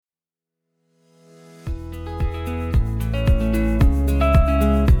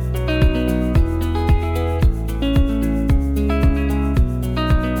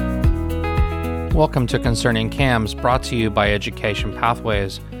Welcome to Concerning CAMS, brought to you by Education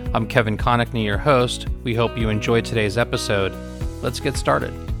Pathways. I'm Kevin Connickney, your host. We hope you enjoyed today's episode. Let's get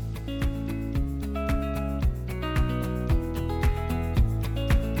started.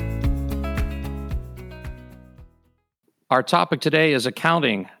 Our topic today is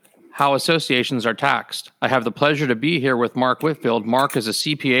accounting, how associations are taxed. I have the pleasure to be here with Mark Whitfield. Mark is a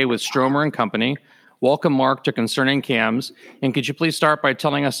CPA with Stromer & Company. Welcome, Mark, to Concerning CAMS. And could you please start by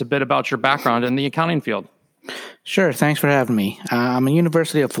telling us a bit about your background in the accounting field? Sure. Thanks for having me. I'm a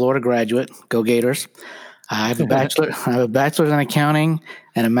University of Florida graduate. Go Gators. I have a bachelor's in accounting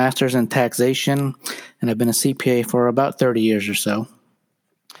and a master's in taxation, and I've been a CPA for about 30 years or so.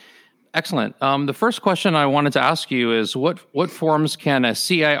 Excellent. The first question I wanted to ask you is what forms can a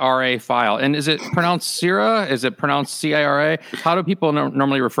CIRA file? And is it pronounced CIRA? Is it pronounced CIRA? How do people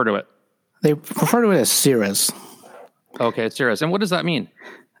normally refer to it? They refer to it as CIRAs. Okay, CIRAs. And what does that mean?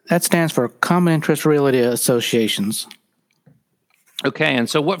 That stands for Common Interest Realty Associations. Okay, and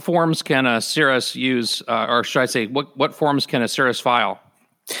so what forms can a CIRAS use, or should I say, what forms can a CIRAS file?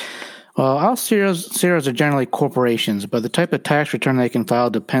 Well, all CIRAs are generally corporations, but the type of tax return they can file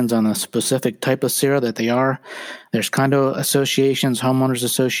depends on the specific type of CIRA that they are. There's condo associations, homeowners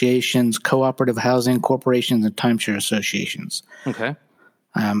associations, cooperative housing corporations, and timeshare associations. Okay.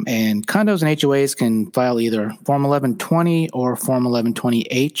 And condos and HOAs can file either Form 1120 or Form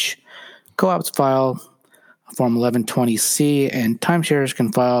 1120H. Co-ops file Form 1120C, and timeshares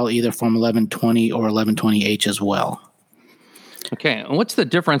can file either Form 1120 or 1120H as well. Okay, and what's the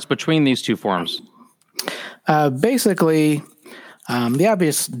difference between these two forms? Basically, the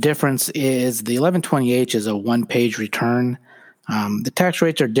obvious difference is the 1120H is a one-page return. The tax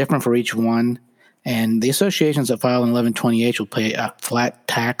rates are different for each one, and the associations that file in 1120H will pay a flat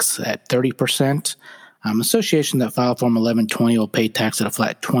tax at 30%. Associations that file Form 1120 will pay tax at a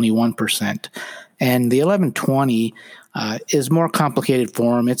flat 21%. And the 1120 is more complicated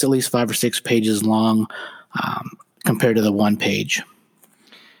form. It's at least 5 or 6 pages long, compared to the one page.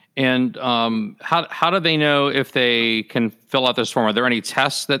 And how do they know if they can fill out this form? Are there any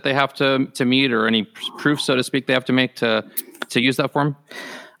tests that they have to meet, or any proof, so to speak, they have to make to use that form?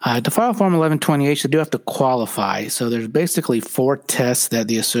 To file Form 1120H, they do have to qualify. So there's basically 4 tests that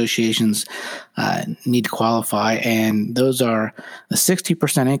the associations need to qualify, and those are a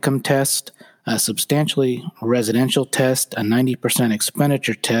 60% income test, a substantially residential test, a 90%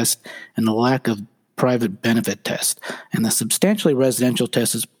 expenditure test, and a lack of private benefit test. And the substantially residential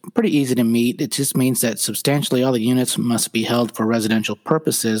test is pretty easy to meet. It just means that substantially all the units must be held for residential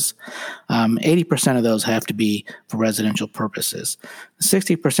purposes. 80% of those have to be for residential purposes. The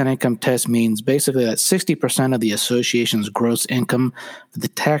 60% income test means basically that 60% of the association's gross income for the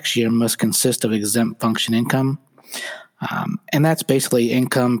tax year must consist of exempt function income. And that's basically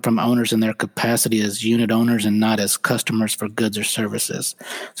income from owners in their capacity as unit owners and not as customers for goods or services.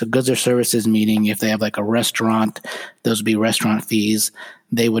 So goods or services meaning if they have like a restaurant, those would be restaurant fees.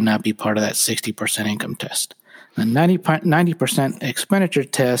 They would not be part of that 60% income test. The 90% expenditure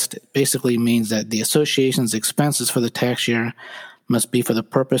test basically means that the association's expenses for the tax year must be for the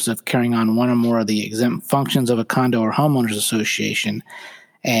purpose of carrying on one or more of the exempt functions of a condo or homeowners association.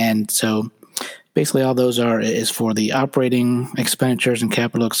 And so basically, all those is for the operating expenditures and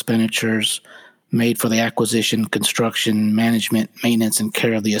capital expenditures made for the acquisition, construction, management, maintenance, and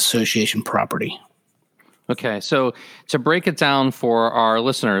care of the association property. Okay, so to break it down for our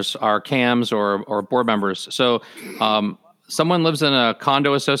listeners, our CAMs or board members, so someone lives in a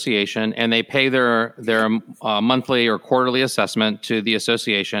condo association and they pay their monthly or quarterly assessment to the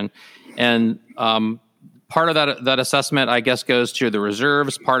association, and part of that assessment, I guess, goes to the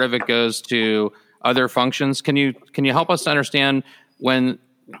reserves. Part of it goes to other functions. Can you help us understand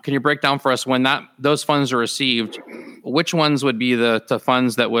can you break down for us when those funds are received, which ones would be the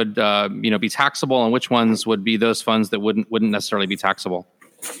funds that would be taxable, and which ones would be those funds that wouldn't necessarily be taxable?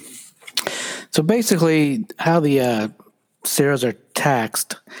 So basically, how the CIRAs are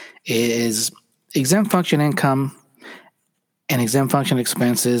taxed is exempt function income and exempt function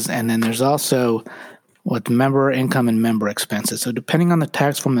expenses, and then there's also with member income and member expenses. So depending on the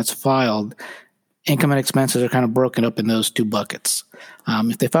tax form that's filed, income and expenses are kind of broken up in those 2 buckets.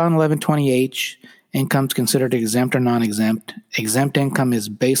 If they file an 1120H, income is considered exempt or non-exempt. Exempt income is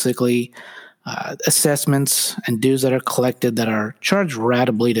basically assessments and dues that are collected that are charged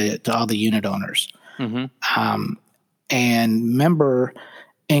ratably to all the unit owners. Mm-hmm. And member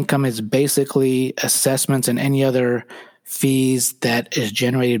income is basically assessments and any other fees that is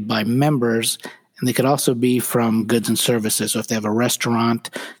generated by members. And they could also be from goods and services. So if they have a restaurant,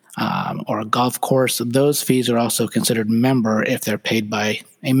 or a golf course, those fees are also considered member if they're paid by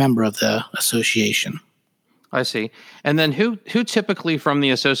a member of the association. I see. And then who typically from the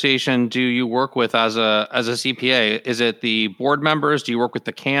association do you work with as a CPA? Is it the board members? Do you work with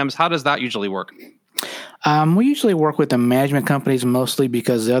the CAMs? How does that usually work? We usually work with the management companies mostly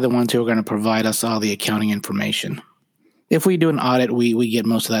because they're the ones who are going to provide us all the accounting information. If we do an audit, we get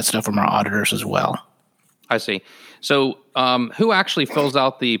most of that stuff from our auditors as well. I see. So who actually fills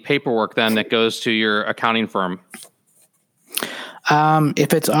out the paperwork then that goes to your accounting firm? If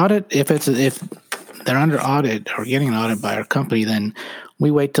they're under audit or getting an audit by our company, then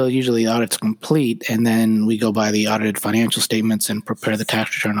we wait till usually the audit's complete, and then we go by the audited financial statements and prepare the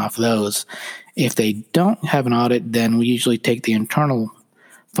tax return off those. If they don't have an audit, then we usually take the internal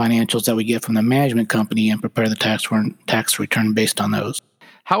financials that we get from the management company and prepare the tax return based on those.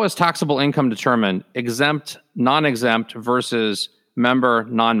 How is taxable income determined? Exempt, non-exempt versus member,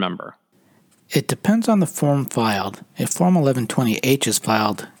 non-member? It depends on the form filed. If Form 1120H is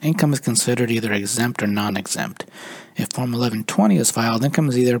filed, income is considered either exempt or non-exempt. If Form 1120 is filed, income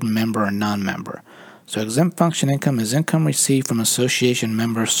is either member or non-member. So exempt function income is income received from association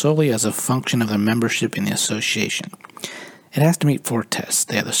members solely as a function of their membership in the association. It has to meet 4 tests.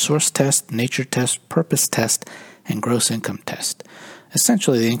 They have the source test, nature test, purpose test, and gross income test.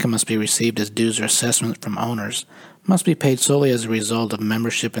 Essentially, the income must be received as dues or assessment from owners, must be paid solely as a result of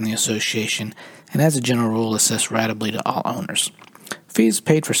membership in the association, and as a general rule assessed ratably to all owners. Fees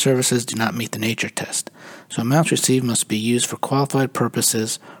paid for services do not meet the nature test, so amounts received must be used for qualified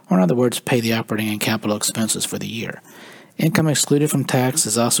purposes, or in other words, pay the operating and capital expenses for the year. Income excluded from tax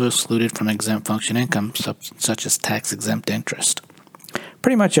is also excluded from exempt function income, such as tax-exempt interest.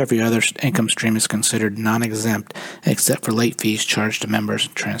 Pretty much every other income stream is considered non-exempt except for late fees charged to members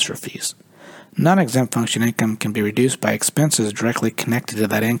and transfer fees. Non-exempt function income can be reduced by expenses directly connected to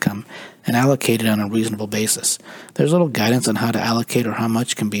that income and allocated on a reasonable basis. There's little guidance on how to allocate or how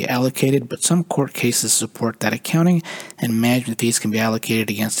much can be allocated, but some court cases support that accounting and management fees can be allocated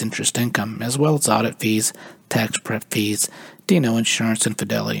against interest income, as well as audit fees, tax prep fees, D&O insurance, and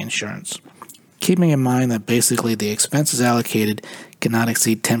fidelity insurance. Keeping in mind that basically the expenses allocated cannot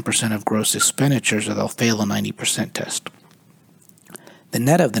exceed 10% of gross expenditures or they'll fail the 90% test. The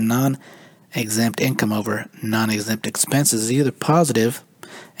net of the non-exempt income over non-exempt expenses is either positive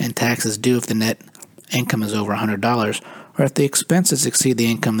and tax is due if the net income is over $100, or if the expenses exceed the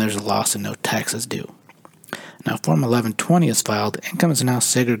income, there's a loss and no tax is due. Now, Form 1120 is filed, income is now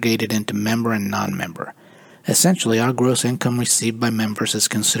segregated into member and non-member. Essentially, all gross income received by members is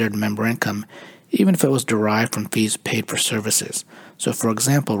considered member income, even if it was derived from fees paid for services. So, for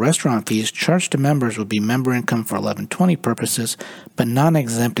example, restaurant fees charged to members would be member income for 1120 purposes, but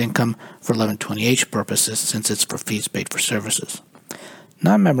non-exempt income for 1120H purposes since it's for fees paid for services.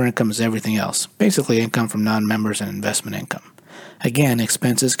 Non-member income is everything else, basically income from non-members and investment income. Again,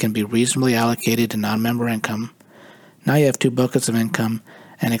 expenses can be reasonably allocated to non-member income. Now you have 2 buckets of income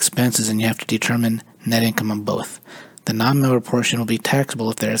and expenses, and you have to determine net income on both. The non-member portion will be taxable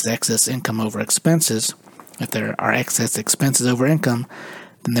if there is excess income over expenses. If there are excess expenses over income,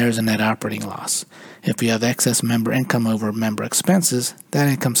 then there is a net operating loss. If you have excess member income over member expenses, that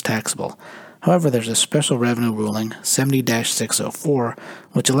income is taxable. However, there's a special revenue ruling, 70-604,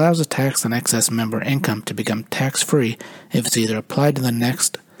 which allows the tax on excess member income to become tax-free if it's either applied to the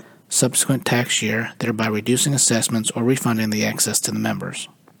next subsequent tax year, thereby reducing assessments or refunding the excess to the members.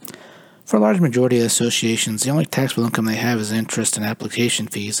 For a large majority of associations, the only taxable income they have is interest and application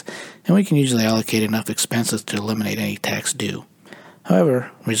fees, and we can usually allocate enough expenses to eliminate any tax due. However,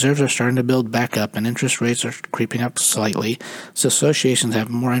 reserves are starting to build back up and interest rates are creeping up slightly, so associations have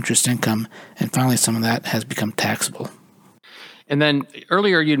more interest income, and finally some of that has become taxable. And then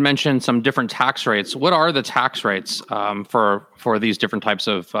earlier you'd mentioned some different tax rates. What are the tax rates for these different types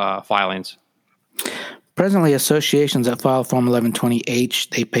of filings? Presently, associations that file Form 1120H,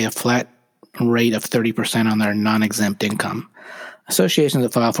 they pay a flat rate of 30% on their non-exempt income. Associations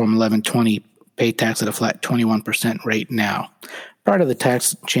that file Form 1120 pay tax at a flat 21% rate now. Prior to the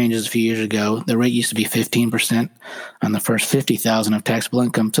tax changes a few years ago, the rate used to be 15% on the first $50,000 of taxable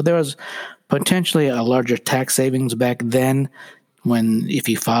income. So there was potentially a larger tax savings back then if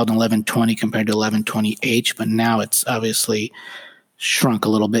you filed an 1120 compared to 1120H, but now it's obviously shrunk a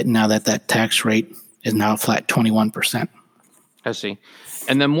little bit now that tax rate is now a flat 21%. I see.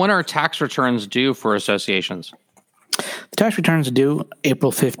 And then when are tax returns due for associations? The tax returns are due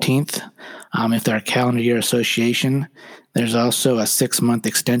April 15th. If they're a calendar year association, there's also a 6-month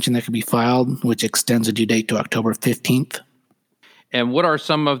extension that can be filed, which extends the due date to October 15th. And what are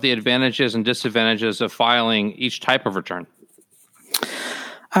some of the advantages and disadvantages of filing each type of return?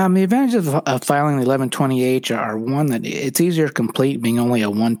 The advantages of filing the 1120H are one, that it's easier to complete, being only a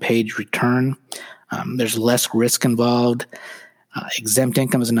one-page return. There's less risk involved. Exempt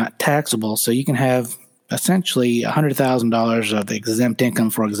income is not taxable, so you can have essentially $100,000 of exempt income,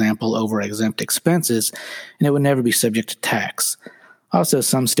 for example, over exempt expenses, and it would never be subject to tax. Also,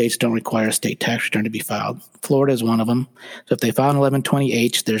 some states don't require a state tax return to be filed. Florida is one of them. So if they file an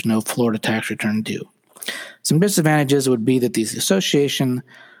 1120H, there's no Florida tax return due. Some disadvantages would be that the association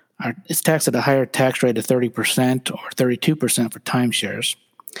is taxed at a higher tax rate of 30% or 32% for timeshares.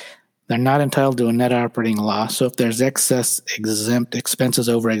 They're not entitled to a net operating loss, so if there's excess exempt expenses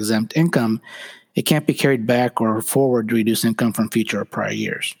over exempt income, it can't be carried back or forward to reduce income from future or prior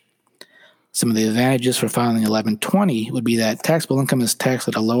years. Some of the advantages for filing 1120 would be that taxable income is taxed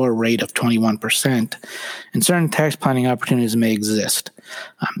at a lower rate of 21%, and certain tax planning opportunities may exist.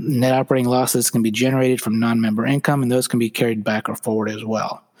 Net operating losses can be generated from non-member income, and those can be carried back or forward as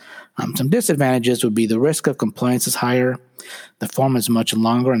well. Some disadvantages would be the risk of compliance is higher, the form is much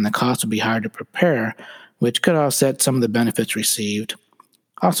longer, and the cost would be higher to prepare, which could offset some of the benefits received.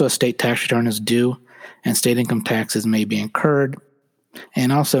 Also, a state tax return is due, and state income taxes may be incurred.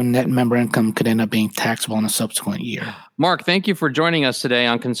 And also, net member income could end up being taxable in a subsequent year. Mark, thank you for joining us today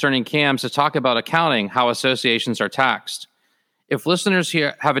on Concerning CAMs to talk about accounting, how associations are taxed. If listeners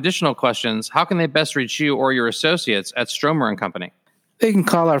here have additional questions, how can they best reach you or your associates at Stromer & Company? They can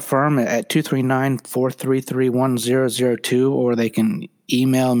call our firm at 239-433-1002, or they can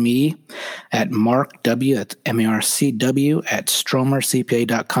email me at markw, that's MARCW, at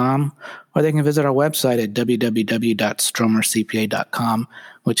stromercpa.com, or they can visit our website at www.stromercpa.com,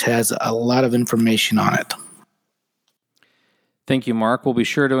 which has a lot of information on it. Thank you, Mark. We'll be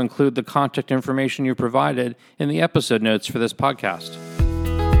sure to include the contact information you provided in the episode notes for this podcast.